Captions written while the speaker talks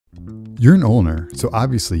You're an Oliner, so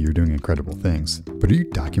obviously you're doing incredible things, but are you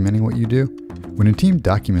documenting what you do? When a team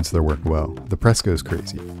documents their work well, the press goes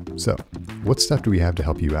crazy. So, what stuff do we have to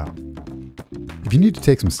help you out? If you need to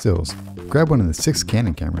take some stills, grab one of the 6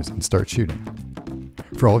 Canon cameras and start shooting.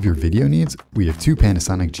 For all of your video needs, we have 2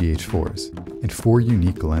 Panasonic GH4s and 4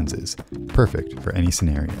 unique lenses, perfect for any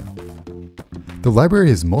scenario. The library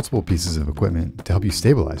has multiple pieces of equipment to help you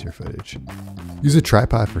stabilize your footage. Use a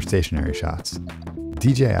tripod for stationary shots,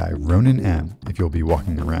 DJI Ronin M if you'll be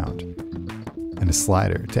walking around, and a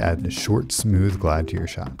slider to add a short, smooth glide to your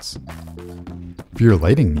shots. For your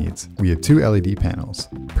lighting needs, we have 2 LED panels,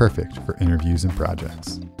 perfect for interviews and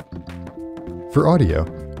projects. For audio,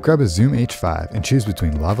 grab a Zoom H5 and choose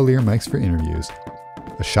between lavalier mics for interviews,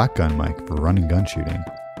 a shotgun mic for run and gun shooting,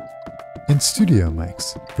 and studio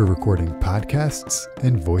mics for recording podcasts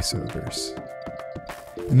and voiceovers.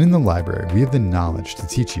 And in the library, we have the knowledge to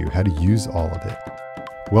teach you how to use all of it.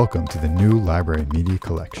 Welcome to the new library media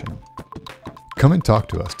collection. Come and talk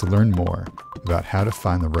to us to learn more about how to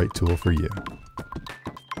find the right tool for you.